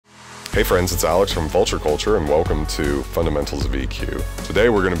Hey friends, it's Alex from Vulture Culture and welcome to Fundamentals of EQ. Today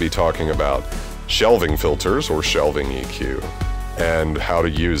we're going to be talking about shelving filters or shelving EQ and how to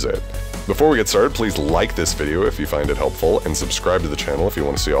use it. Before we get started, please like this video if you find it helpful and subscribe to the channel if you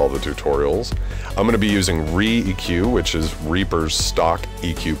want to see all the tutorials. I'm going to be using Re-EQ, which is Reaper's stock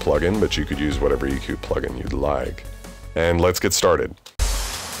EQ plugin, but you could use whatever EQ plugin you'd like. And let's get started.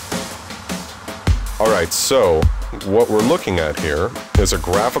 Alright, so what we're looking at here is a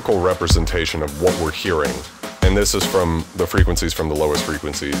graphical representation of what we're hearing. And this is from the frequencies from the lowest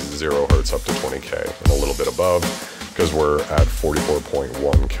frequencies, 0 Hz up to 20K, and a little bit above, because we're at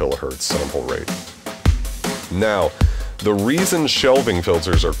 44.1 kilohertz sample rate. Now, the reason shelving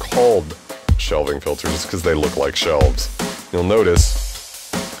filters are called shelving filters is because they look like shelves. You'll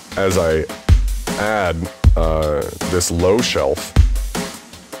notice, as I add this low shelf,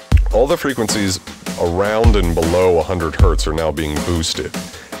 all the frequencies around and below 100 Hertz are now being boosted,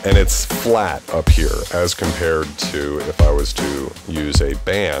 and it's flat up here as compared to if I was to use a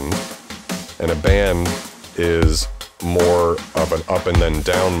band, and a band is more of an up and then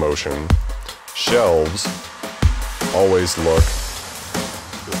down motion. Shelves always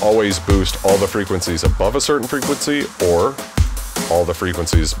boost all the frequencies above a certain frequency or all the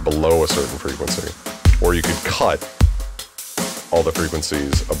frequencies below a certain frequency. Or you could cut all the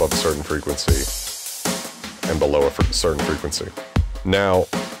frequencies above a certain frequency and below a certain frequency. Now,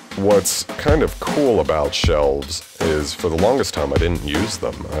 what's kind of cool about shelves is for the longest time I didn't use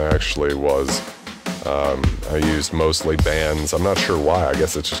them. I used mostly bands. I'm not sure why. I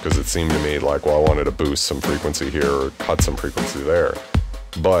guess it's just because it seemed to me like, well, I wanted to boost some frequency here or cut some frequency there.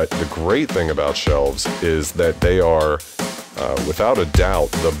 But the great thing about shelves is that they are, without a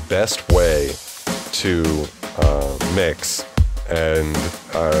doubt, the best way to mix. And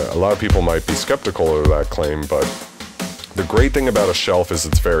a lot of people might be skeptical of that claim, but the great thing about a shelf is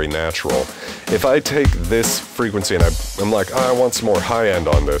it's very natural. If I take this frequency and I'm like, oh, I want some more high end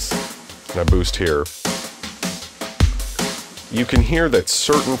on this, and I boost here, you can hear that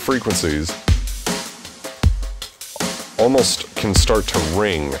certain frequencies almost can start to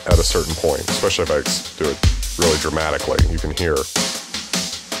ring at a certain point, especially if I do it really dramatically. You can hear.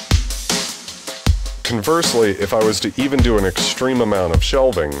 Conversely, if I was to even do an extreme amount of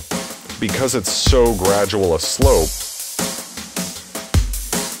shelving, because it's so gradual a slope,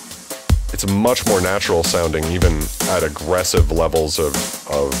 it's much more natural sounding even at aggressive levels of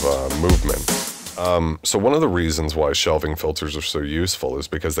movement. So one of the reasons why shelving filters are so useful is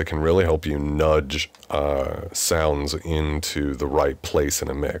because they can really help you nudge sounds into the right place in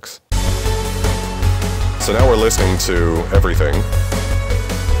a mix. So now we're listening to everything,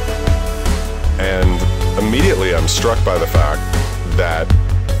 and immediately I'm struck by the fact that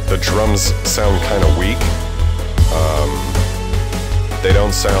the drums sound kind of weak. They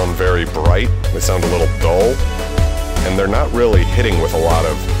don't sound very bright. They sound a little dull, and they're not really hitting with a lot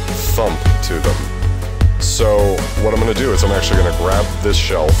of thump to them. So what I'm going to do is I'm actually going to grab this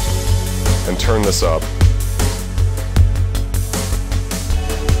shelf and turn this up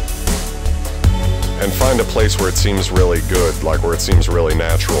and find a place where it seems really good, like where it seems really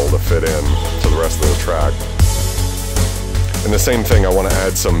natural to fit in to the rest of the track. And the same thing, I want to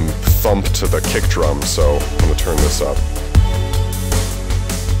add some thump to the kick drum, so I'm going to turn this up.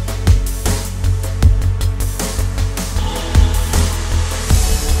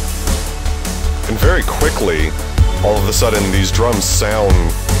 And very quickly, all of a sudden, these drums sound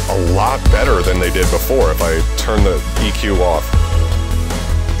a lot better than they did before. If I turn the EQ off,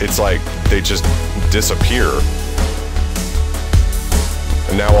 it's like they just disappear.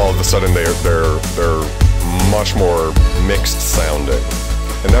 And now all of a sudden they're much more mixed sounding.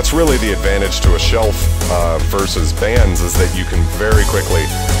 And that's really the advantage to a shelf versus bands, is that you can very quickly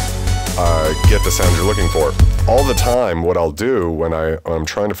get the sound you're looking for. All the time, what I'll do when I'm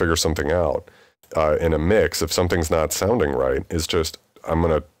trying to figure something out in a mix, if something's not sounding right, is just, I'm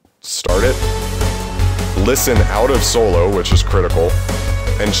gonna start it, listen out of solo, which is critical,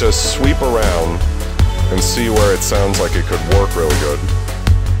 and just sweep around and see where it sounds like it could work really good.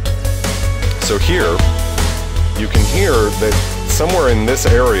 So here, you can hear that somewhere in this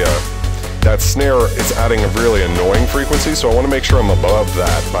area, that snare is adding a really annoying frequency, so I want to make sure I'm above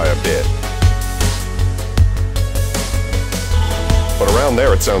that by a bit. But around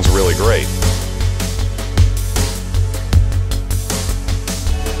there, it sounds really great.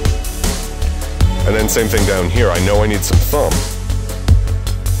 And then same thing down here, I know I need some thump,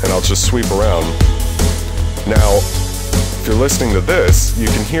 and I'll just sweep around. Now, if you're listening to this, you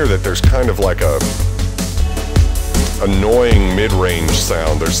can hear that there's kind of like a annoying mid-range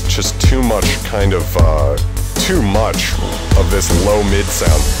sound. There's just too much of this low mid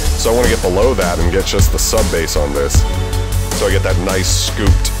sound. So I want to get below that and get just the sub bass on this. So I get that nice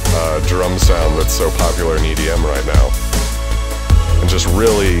scooped drum sound that's so popular in EDM right now. And just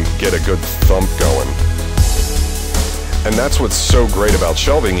really get a good thump going. And that's what's so great about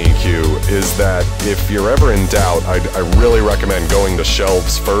Shelving EQ is that if you're ever in doubt, I really recommend going to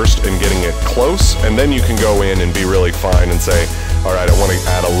shelves first and getting it close, and then you can go in and be really fine and say, all right, I want to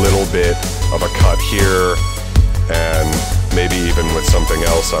add a little bit of a cut here, and maybe even with something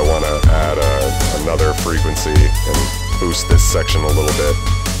else I want to add another frequency and boost this section a little bit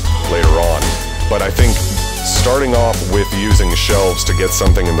later on. But I think starting off with using shelves to get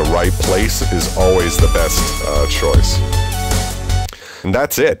something in the right place is always the best choice. And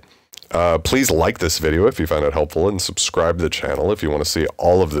that's it. Please like this video if you found it helpful, and subscribe to the channel if you want to see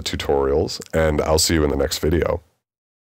all of the tutorials, and I'll see you in the next video.